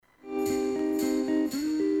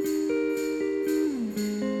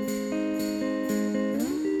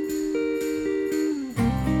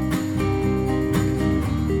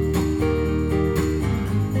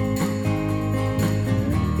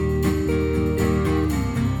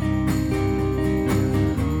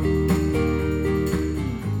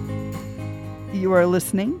You are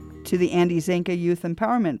listening to the Andy Zanka Youth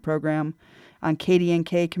Empowerment Program on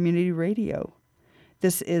KDNK Community Radio.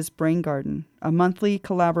 This is Brain Garden, a monthly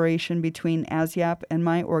collaboration between ASYAP and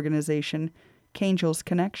my organization, Kangel's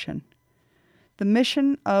Connection. The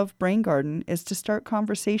mission of Brain Garden is to start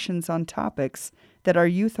conversations on topics that our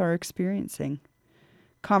youth are experiencing.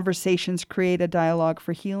 Conversations create a dialogue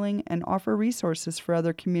for healing and offer resources for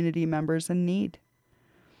other community members in need.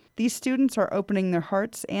 These students are opening their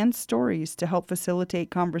hearts and stories to help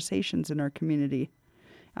facilitate conversations in our community.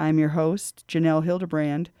 I'm your host, Jenell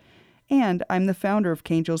Hilderbrand, and I'm the founder of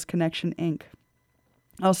Kangel's Connection, Inc.,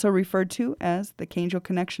 also referred to as the Kangel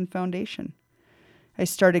Connection Foundation. I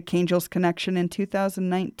started Kangel's Connection in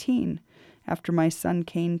 2019 after my son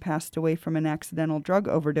Kane passed away from an accidental drug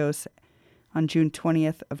overdose on June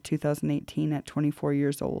 20th of 2018 at 24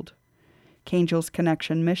 years old. Kangel's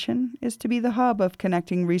Connection mission is to be the hub of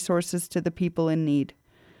connecting resources to the people in need.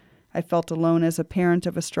 I felt alone as a parent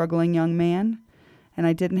of a struggling young man, and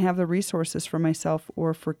I didn't have the resources for myself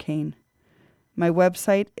or for Kane. My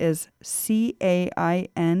website is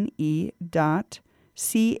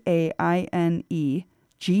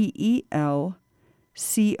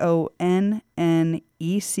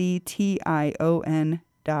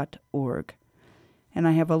And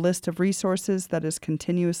I have a list of resources that is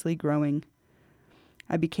continuously growing.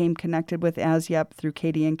 I became connected with ASYAP through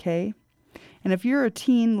KDNK. And if you're a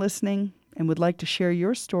teen listening and would like to share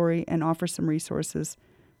your story and offer some resources,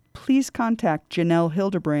 please contact Jenell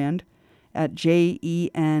Hilderbrand at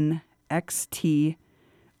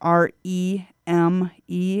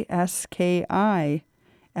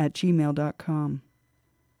JenXTREMESKI@gmail.com.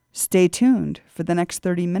 Stay tuned for the next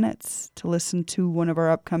 30 minutes to listen to one of our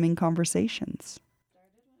upcoming conversations.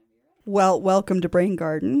 Well, welcome to Brain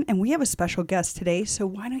Garden, and we have a special guest today, so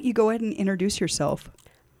why don't you go ahead and introduce yourself?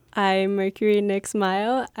 I'm Mercury Nick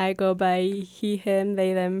Smile. I go by he, him,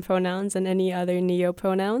 they, them pronouns and any other neo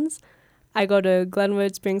pronouns. I go to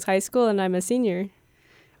Glenwood Springs High School, and I'm a senior.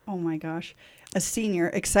 Oh my gosh, a senior.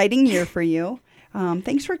 Exciting year for you.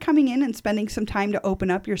 Thanks for coming in and spending some time to open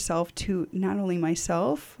up yourself to not only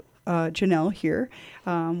myself, Jenell here,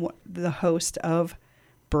 the host of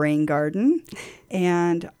Brain Garden,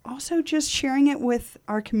 and also just sharing it with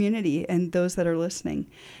our community and those that are listening.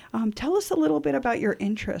 Tell us a little bit about your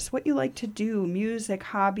interests, what you like to do, music,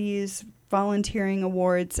 hobbies, volunteering,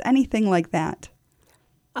 awards, anything like that.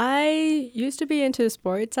 I used to be into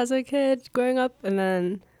sports as a kid growing up, and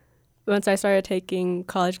then once I started taking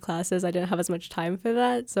college classes, I didn't have as much time for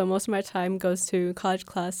that. So most of my time goes to college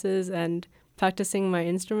classes and practicing my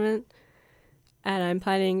instrument. And I'm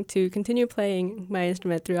planning to continue playing my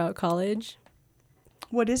instrument throughout college.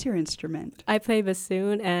 What is your instrument? I play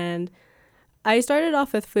bassoon, and I started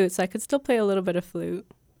off with flute, so I could still play a little bit of flute.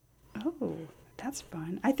 Oh, that's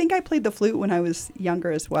fun. I think I played the flute when I was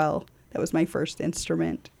younger as well. That was my first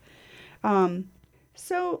instrument.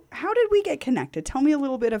 So how did we get connected? Tell me a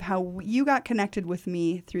little bit of how you got connected with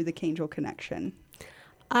me through the Kangel Connection.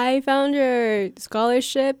 I found your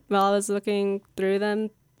scholarship while I was looking through them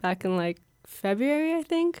back in February, I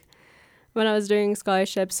think, when I was doing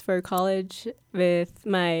scholarships for college with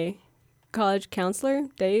my college counselor,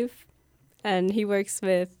 Dave, and he works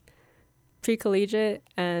with pre-collegiate,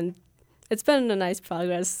 and it's been a nice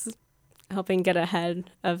progress helping get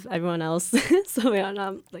ahead of everyone else so we are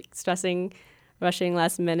not stressing, rushing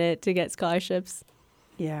last minute to get scholarships.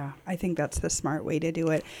 Yeah, I think that's the smart way to do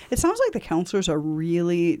it. It sounds like the counselors are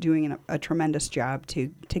really doing a tremendous job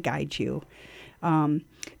to guide you.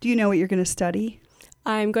 Do you know what you're going to study?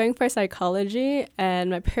 I'm going for psychology, and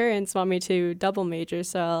my parents want me to double major,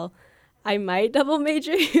 so I might double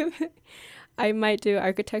major. I might do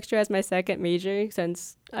architecture as my second major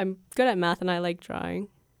since I'm good at math and I like drawing.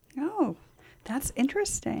 Oh, that's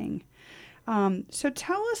interesting. So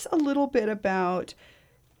tell us a little bit about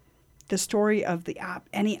the story of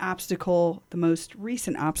any obstacle, the most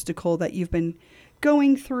recent obstacle that you've been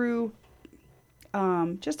going through.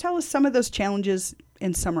 Just tell us some of those challenges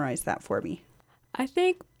and summarize that for me. I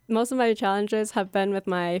think most of my challenges have been with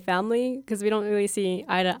my family because we don't really see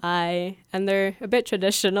eye to eye, and they're a bit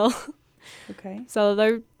traditional. Okay. So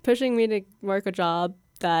they're pushing me to work a job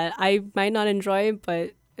that I might not enjoy,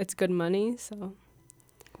 but it's good money. So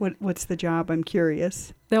what's the job? I'm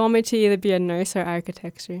curious. They want me to either be a nurse or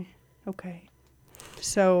architecture. Okay.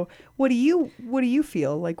 So what do you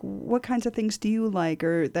feel like? What kinds of things do you like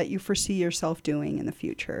or that you foresee yourself doing in the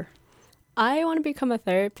future? I want to become a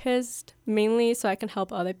therapist mainly so I can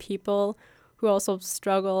help other people who also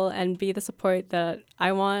struggle and be the support that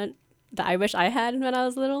I wish I had when I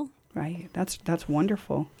was little. Right. That's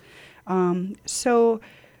wonderful. So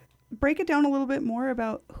break it down a little bit more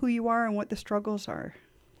about who you are and what the struggles are.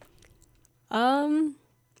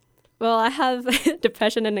 Well, I have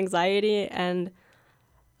depression and anxiety and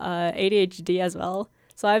ADHD as well.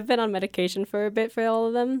 So I've been on medication for a bit for all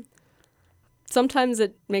of them. Sometimes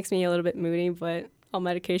it makes me a little bit moody, but all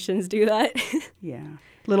medications do that. Yeah.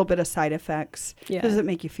 A little bit of side effects. Yeah. Does it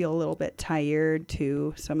make you feel a little bit tired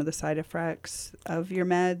too, some of the side effects of your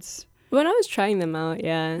meds? When I was trying them out,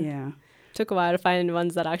 yeah. Yeah. Took a while to find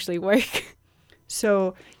ones that actually work.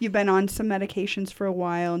 So you've been on some medications for a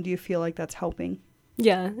while, and do you feel like that's helping?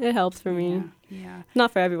 Yeah, it helps for me. Yeah.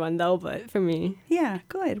 Not for everyone, though, but for me. Yeah,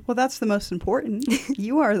 good. Well, that's the most important.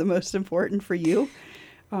 You are the most important for you.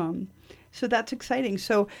 So that's exciting.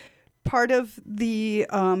 So part of the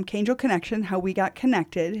Angel Connection, how we got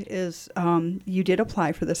connected, is you did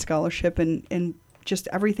apply for the scholarship, and just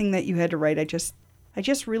everything that you had to write, I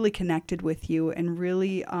just really connected with you, and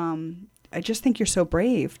really, I just think you're so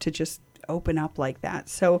brave to just open up like that.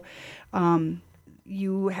 So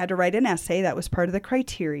you had to write an essay. That was part of the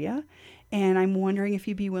criteria. And I'm wondering if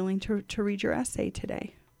you'd be willing to read your essay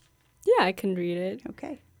today. Yeah, I can read it.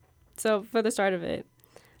 Okay. So for the start of it,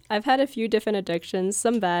 I've had a few different addictions,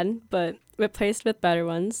 some bad, but replaced with better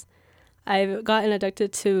ones. I've gotten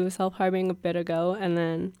addicted to self-harming a bit ago, and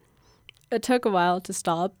then it took a while to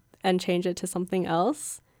stop and change it to something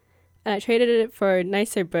else. And I traded it for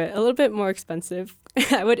nicer, but a little bit more expensive.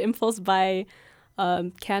 I would impulse buy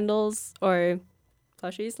candles or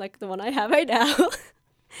plushies like the one I have right now.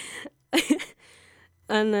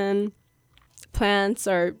 And then plants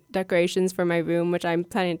or decorations for my room, which I'm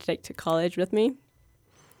planning to take to college with me.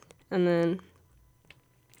 And then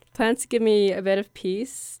plants give me a bit of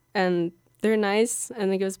peace, and they're nice,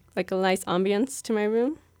 and it gives like a nice ambience to my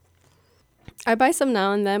room. I buy some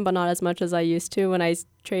now and then, but not as much as I used to when I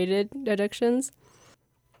traded addictions.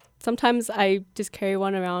 Sometimes I just carry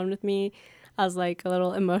one around with me as like a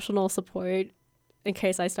little emotional support in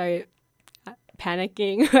case I start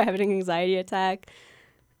panicking or having an anxiety attack.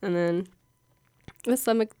 And then with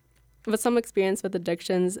some experience with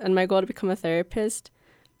addictions and my goal to become a therapist,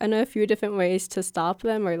 I know a few different ways to stop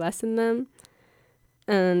them or lessen them.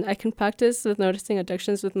 And I can practice with noticing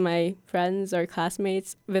addictions with my friends or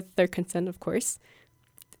classmates with their consent, of course.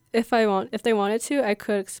 If they wanted to, I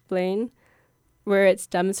could explain where it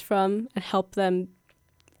stems from and help them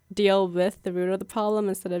deal with the root of the problem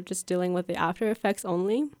instead of just dealing with the after effects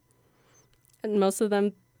only. And most of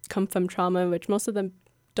them come from trauma, which most of them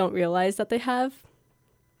don't realize that they have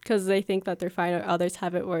because they think that they're fine or others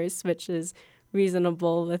have it worse, which is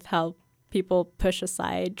reasonable with how people push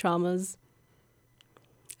aside traumas.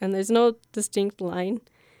 And there's no distinct line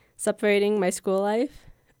separating my school life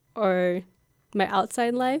or my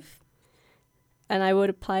outside life. And I would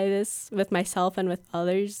apply this with myself and with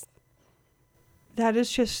others. That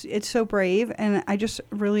is just, it's so brave. And I just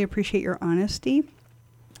really appreciate your honesty.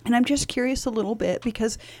 And I'm just curious a little bit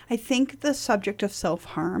because I think the subject of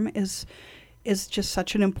self-harm is just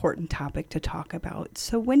such an important topic to talk about.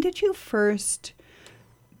 So when did you first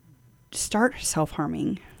start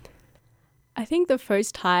self-harming? I think the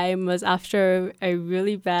first time was after a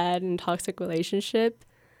really bad and toxic relationship.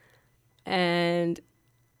 And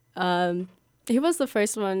he was the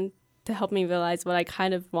first one to help me realize what I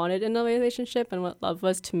kind of wanted in a relationship and what love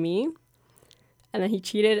was to me. And then he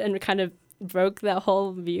cheated and kind of broke that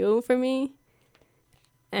whole view for me.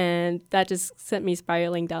 And that just sent me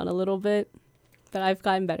spiraling down a little bit. But I've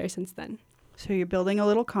gotten better since then. So you're building a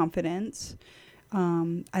little confidence.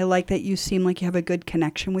 I like that you seem like you have a good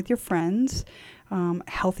connection with your friends,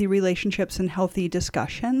 healthy relationships and healthy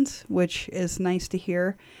discussions, which is nice to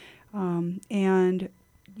hear. And,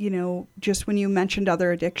 you know, just when you mentioned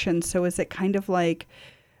other addictions, so is it kind of like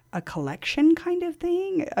a collection kind of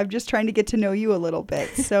thing? I'm just trying to get to know you a little bit.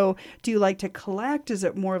 So do you like to collect? Is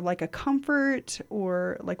it more like a comfort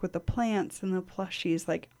or like with the plants and the plushies?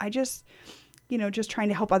 Like I just, you know, just trying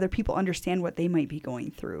to help other people understand what they might be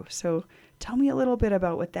going through. So tell me a little bit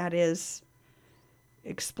about what that is.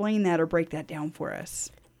 Explain that or break that down for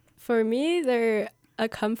us. For me, they're a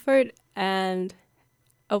comfort and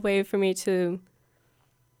a way for me to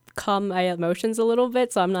calm my emotions a little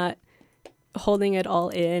bit so I'm not holding it all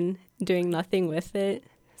in, doing nothing with it.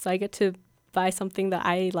 So I get to buy something that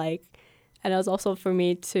I like. And it was also for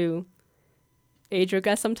me to age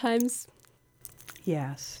regress sometimes.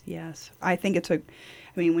 Yes. I think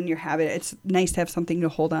when you have it, it's nice to have something to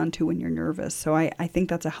hold on to when you're nervous. So I think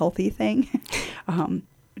that's a healthy thing.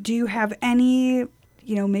 Do you have any,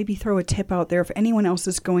 maybe throw a tip out there if anyone else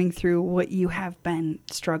is going through what you have been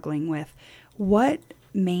struggling with? What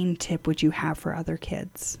main tip would you have for other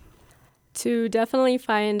kids? To definitely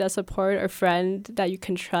find a support or friend that you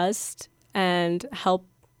can trust and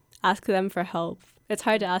ask them for help. It's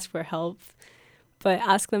hard to ask for help, but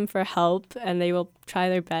ask them for help and they will try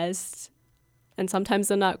their best. And sometimes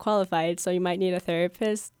they're not qualified, so you might need a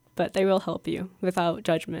therapist, but they will help you without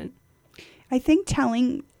judgment. I think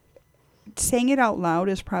saying it out loud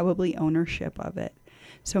is probably ownership of it.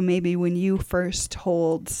 So maybe when you first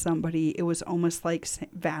told somebody, it was almost like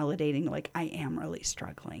validating, like, I am really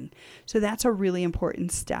struggling. So that's a really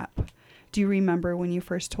important step. Do you remember when you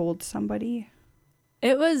first told somebody?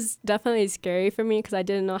 It was definitely scary for me because I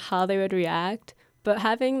didn't know how they would react, but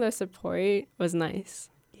having the support was nice.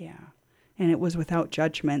 Yeah. And it was without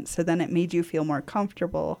judgment. So then it made you feel more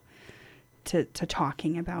comfortable to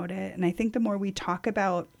talking about it. And I think the more we talk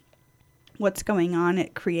about what's going on,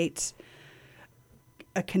 it creates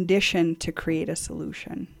a condition to create a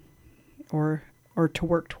solution or to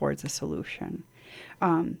work towards a solution.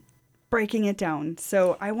 Breaking it down.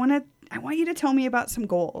 So I want you to tell me about some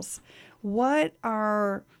goals. What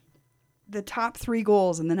are the top 3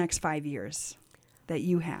 goals in the next 5 years that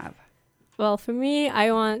you have? Well, for me,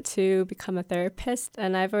 I want to become a therapist,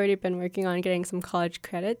 and I've already been working on getting some college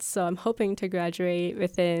credits, so I'm hoping to graduate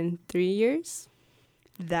within 3 years.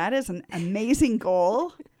 That is an amazing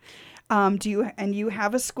goal. You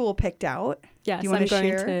have a school picked out? Yes, do you I'm going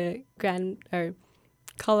share? to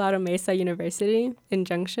Colorado Mesa University in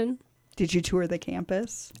Junction. Did you tour the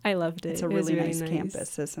campus? I loved it. It's a really nice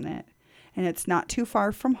campus, isn't it? And it's not too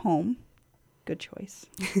far from home. Good choice.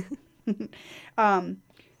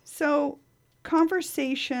 So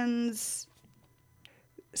conversations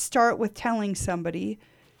start with telling somebody.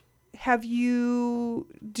 Do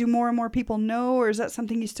more and more people know, or is that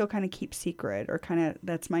something you still kind of keep secret, or kind of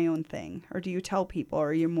that's my own thing? Or do you tell people, or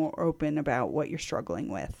are you more open about what you're struggling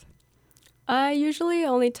with? I usually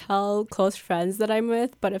only tell close friends that I'm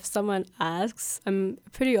with, but if someone asks, I'm a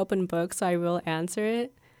pretty open book, so I will answer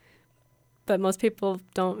it. But most people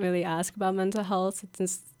don't really ask about mental health.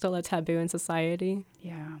 It's still a taboo in society.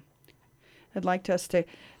 Yeah. I'd like us to,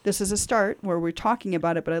 this is a start where we're talking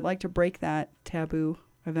about it, but I'd like to break that taboo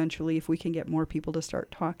eventually if we can get more people to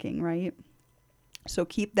start talking, right? So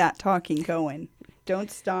keep that talking going.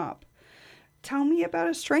 Don't stop. Tell me about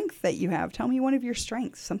a strength that you have. Tell me one of your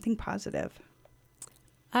strengths, something positive.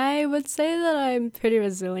 I would say that I'm pretty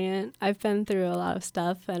resilient. I've been through a lot of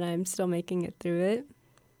stuff and I'm still making it through it.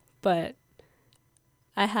 But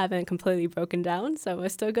I haven't completely broken down, so we're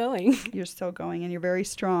still going. You're still going and you're very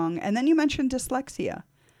strong. And then you mentioned dyslexia.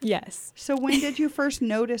 Yes. So when did you first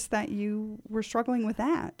notice that you were struggling with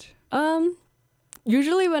that?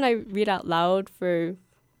 Usually when I read out loud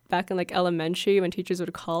back in like elementary when teachers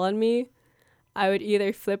would call on me, I would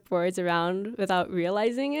either flip words around without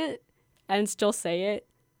realizing it and still say it,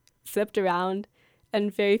 flipped around,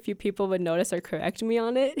 and very few people would notice or correct me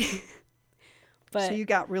on it. But so you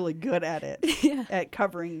got really good at it, yeah. At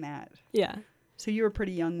covering that. Yeah. So you were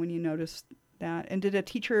pretty young when you noticed that. And did a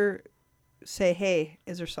teacher say, hey,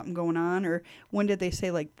 is there something going on? Or when did they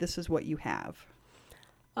say, like, this is what you have?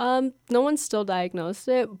 No one's still diagnosed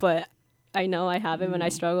it, but I know I have it when I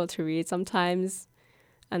struggle to read sometimes.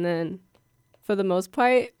 And then for the most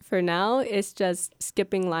part, for now, it's just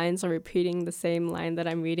skipping lines or repeating the same line that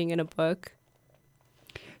I'm reading in a book.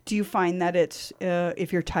 Do you find that it's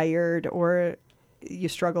if you're tired or you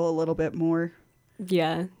struggle a little bit more?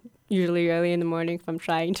 Yeah, usually early in the morning if I'm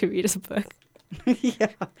trying to read a book. Yeah,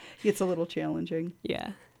 it's a little challenging.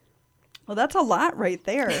 Yeah. Well, that's a lot right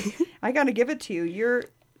there. I got to give it to you.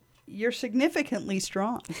 You're significantly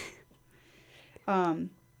strong.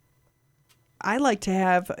 I like to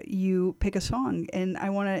have you pick a song, and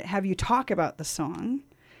I want to have you talk about the song.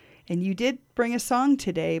 And you did bring a song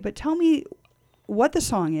today, but tell me what the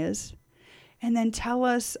song is, and then tell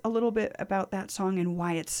us a little bit about that song and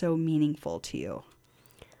why it's so meaningful to you.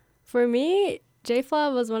 For me,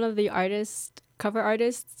 J-Flaw was one of the cover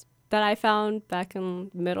artists that I found back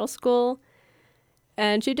in middle school.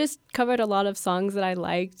 And she just covered a lot of songs that I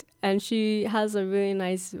liked. And she has a really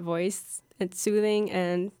nice voice. It's soothing.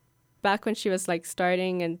 And back when she was like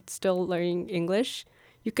starting and still learning English,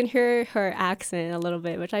 you can hear her accent a little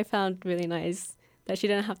bit, which I found really nice, that she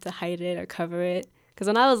didn't have to hide it or cover it. Because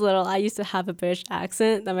when I was little, I used to have a British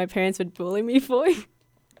accent that my parents would bully me for.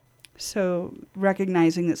 So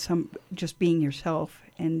recognizing that just being yourself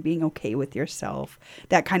and being okay with yourself,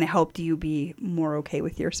 that kind of helped you be more okay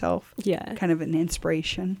with yourself. Yeah. Kind of an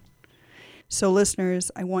inspiration. So listeners,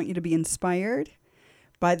 I want you to be inspired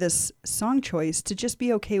by this song choice to just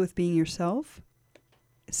be okay with being yourself.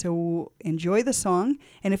 So enjoy the song.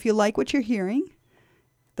 And if you like what you're hearing,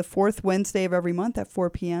 the fourth Wednesday of every month at 4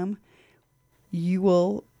 p.m., you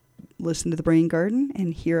will listen to the Brain Garden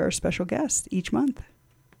and hear our special guests each month.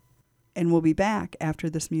 And we'll be back after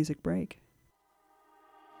this music break.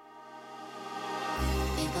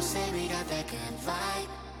 People say we got that good vibe,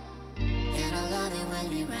 and I love it when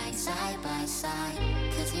we ride side by side,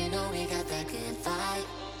 'cause you know we got that good vibe.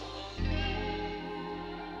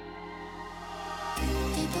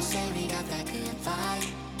 People say we got that good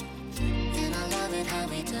vibe, and I love it how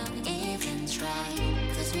we don't even try,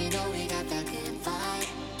 'cause we know we got that good vibe.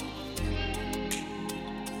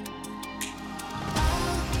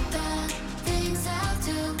 All the things I'll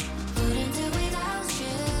do, wouldn't do without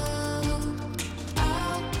you.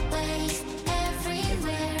 Always,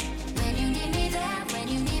 everywhere, when you need me there, when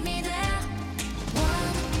you need me there.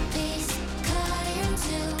 One piece cut in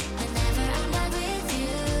two, whenever I'm not with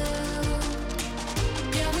you.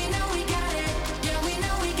 Yeah, we know we got it. Yeah, we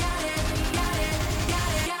know we got it. Got it, got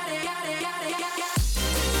it, got it, got it, got it, got it.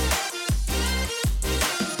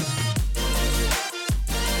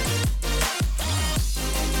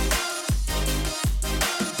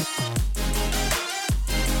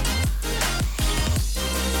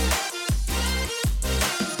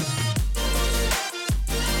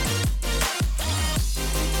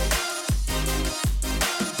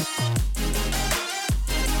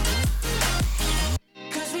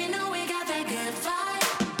 Cause we know we got that good vibe,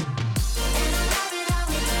 and I love it how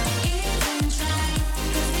we don't even try.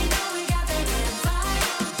 Cause we know we got that good vibe.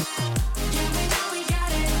 Yeah, we know we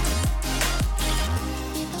got it.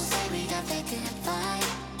 People say we got that good vibe,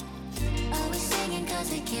 always singing 'cause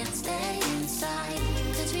they can't stay inside.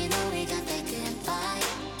 'Cause we know we got that good vibe.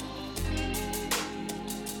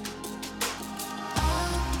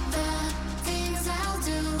 All the things I'll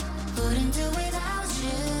do, wouldn't do without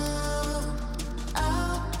you.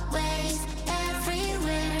 Always,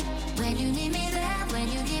 everywhere, when you need me there, when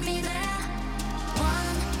you need me there.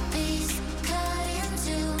 One piece cut in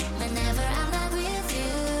two, whenever I'm not with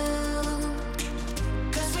you.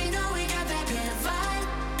 'Cause we know we got that good vibe.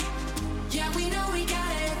 Yeah, we know we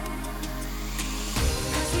got it.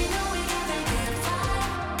 'Cause we know we got that good vibe.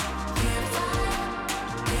 Good vibe,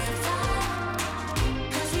 good vibe.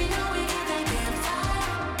 'Cause we know we got that good vibe.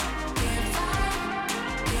 Good vibe,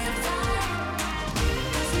 good vibe.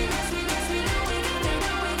 'Cause we know we got that,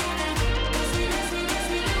 know we got that. 'Cause we know we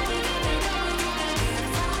got that, know we got that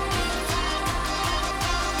good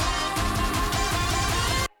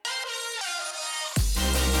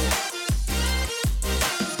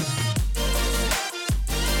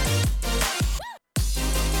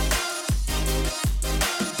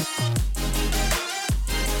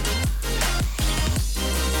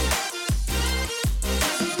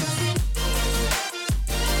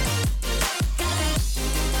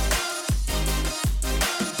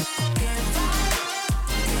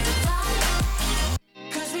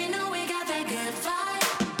Cause we know we got that good vibe,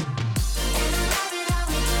 and I love it how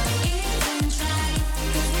we don't even try.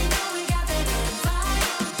 Cause we know we got that good vibe.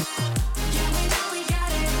 Yeah, we know we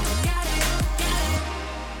got it, got it, got it.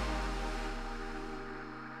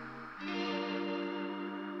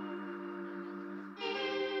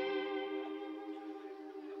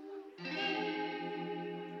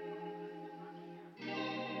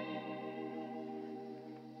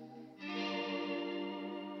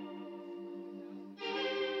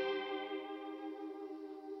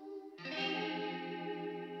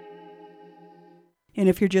 And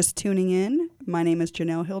if you're just tuning in, my name is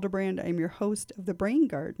Jenell Hilderbrand. I'm your host of the Brain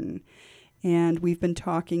Garden. And we've been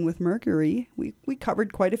talking with Mercury. We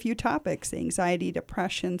covered quite a few topics: anxiety,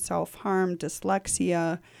 depression, self-harm,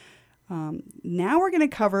 dyslexia. Now we're going to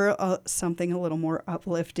cover something a little more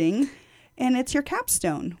uplifting, and it's your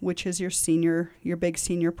capstone, which is your big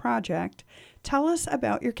senior project. Tell us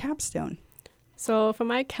about your capstone. So for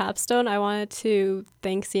my capstone, I wanted to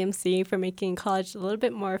thank CMC for making college a little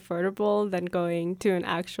bit more affordable than going to an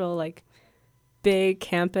actual big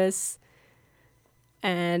campus.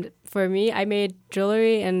 And for me, I made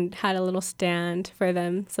jewelry and had a little stand for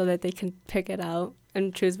them so that they can pick it out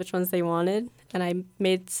and choose which ones they wanted. And I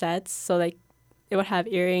made sets so it would have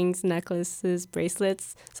earrings, necklaces,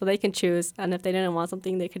 bracelets, so they can choose. And if they didn't want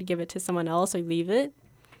something, they could give it to someone else or leave it.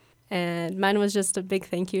 And mine was just a big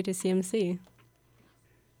thank you to CMC.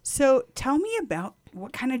 So tell me about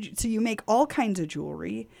so you make all kinds of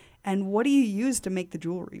jewelry, and what do you use to make the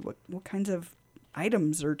jewelry? What kinds of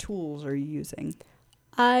items or tools are you using?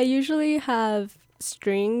 I usually have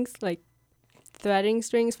strings, like threading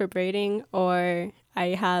strings for braiding, or I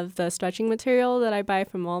have the stretching material that I buy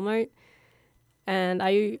from Walmart. And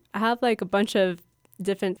I have a bunch of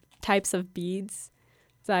different types of beads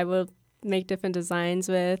that I will make different designs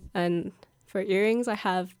with. And for earrings, I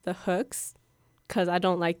have the hooks, because I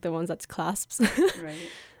don't like the ones that's clasps. Right.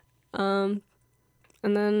 And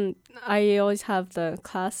then I always have the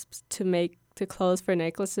clasps to make to clothes for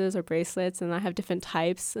necklaces or bracelets, and I have different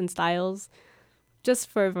types and styles just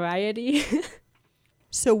for variety.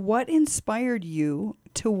 So what inspired you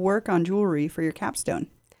to work on jewelry for your capstone?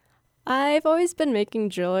 I've always been making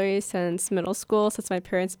jewelry since middle school, since my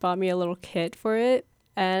parents bought me a little kit for it.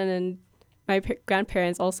 And my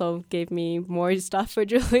grandparents also gave me more stuff for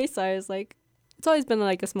jewelry. So I was like, it's always been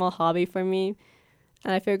like a small hobby for me.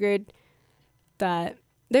 And I figured that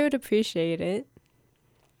they would appreciate it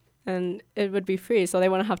and it would be free. So they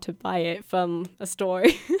wouldn't have to buy it from a store.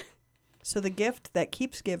 So the gift that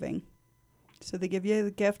keeps giving. So they give you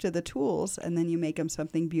the gift of the tools, and then you make them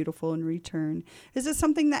something beautiful in return. Is it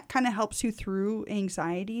something that kind of helps you through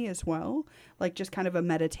anxiety as well? Like just kind of a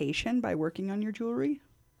meditation by working on your jewelry?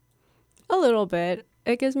 A little bit.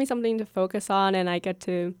 It gives me something to focus on, and I get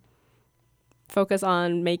to focus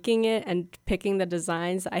on making it and picking the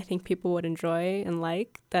designs that I think people would enjoy and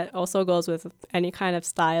like. That also goes with any kind of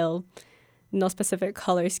style, no specific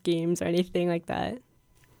color schemes or anything like that.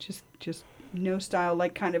 Just no style,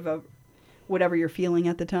 like kind of a whatever you're feeling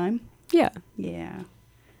at the time? Yeah. Yeah.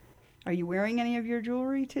 Are you wearing any of your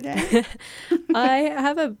jewelry today? I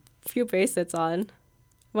have a few bracelets on.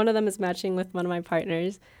 One of them is matching with one of my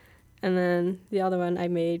partners. And then the other one I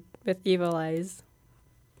made with evil eyes.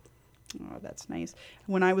 Oh, that's nice.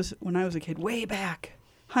 When I was a kid, way back,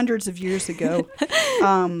 hundreds of years ago,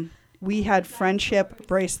 we had friendship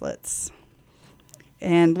bracelets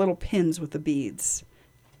and little pins with the beads.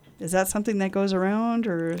 Is that something that goes around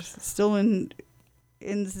or still in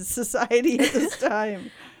society at this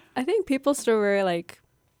time? I think people still wear like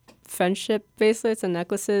friendship bracelets and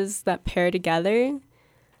necklaces that pair together.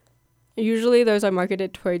 Usually those are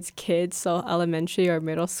marketed towards kids, so elementary or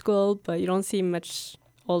middle school, but you don't see much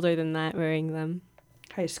older than that wearing them.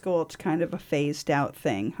 High school, it's kind of a phased out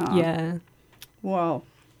thing, huh? Yeah. Well,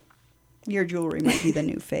 your jewelry might be the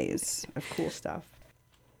new phase of cool stuff.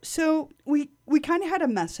 So we kind of had a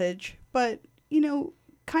message, but,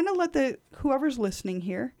 kind of let whoever's listening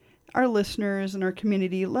here, our listeners and our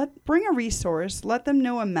community, bring a resource, let them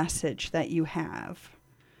know a message that you have.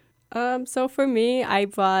 So for me, I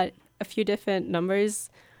bought a few different numbers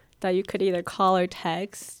that you could either call or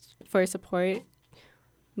text for support.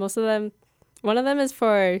 One of them is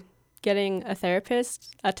for getting a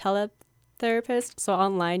therapist, a teletherapist. So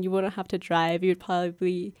online, you wouldn't have to drive. You'd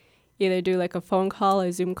probably either do like a phone call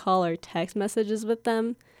or Zoom call or text messages with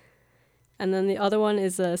them. And then the other one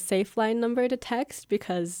is a safe line number to text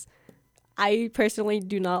because I personally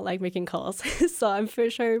do not like making calls. So I'm pretty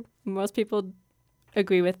sure most people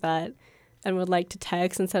agree with that and would like to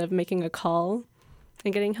text instead of making a call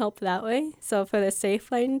and getting help that way. So for the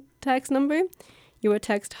safe line text number, you would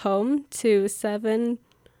text home to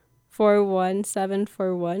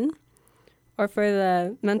 741741. Or for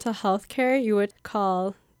the mental health care, you would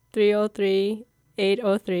call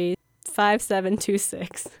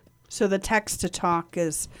 303-803-5726. So the text to talk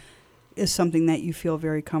is something that you feel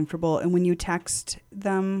very comfortable. And when you text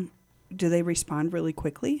them, do they respond really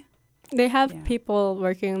quickly? They have people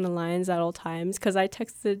working on the lines at all times because I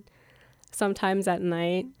texted sometimes at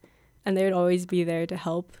night and they would always be there to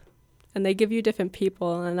help. And they give you different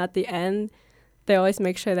people. And at the end, they always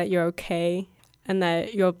make sure that you're okay and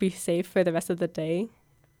that you'll be safe for the rest of the day.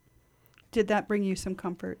 Did that bring you some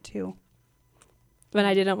comfort too? When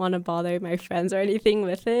I didn't want to bother my friends or anything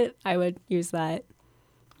with it, I would use that.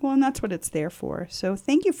 Well, and that's what it's there for. So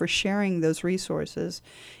thank you for sharing those resources.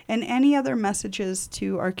 And any other messages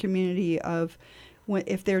to our community of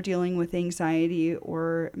if they're dealing with anxiety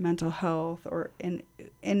or mental health or in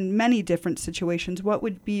many different situations, what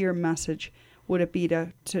would be your message? Would it be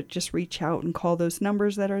to just reach out and call those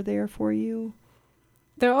numbers that are there for you?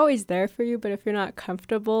 They're always there for you, but if you're not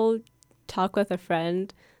comfortable, talk with a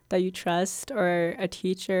friend that you trust or a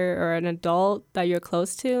teacher or an adult that you're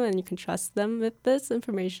close to and you can trust them with this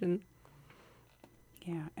information.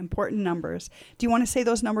 Yeah, important numbers. Do you want to say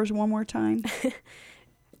those numbers one more time?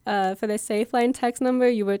 For the Safe Line text number,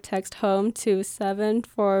 you would text home to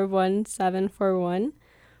 741741.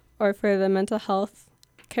 Or for the mental health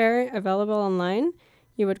care available online,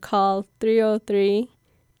 you would call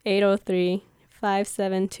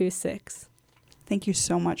 303-803-5726. Thank you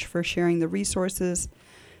so much for sharing the resources.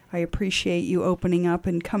 I appreciate you opening up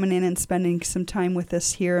and coming in and spending some time with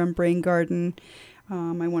us here in Brain Garden.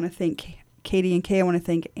 I want to thank Katie and Kay. I want to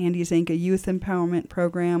thank Andy Zanka Youth Empowerment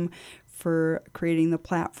Program for creating the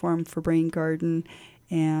platform for Brain Garden.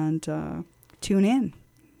 And tune in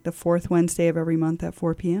the fourth Wednesday of every month at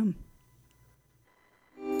 4 p.m.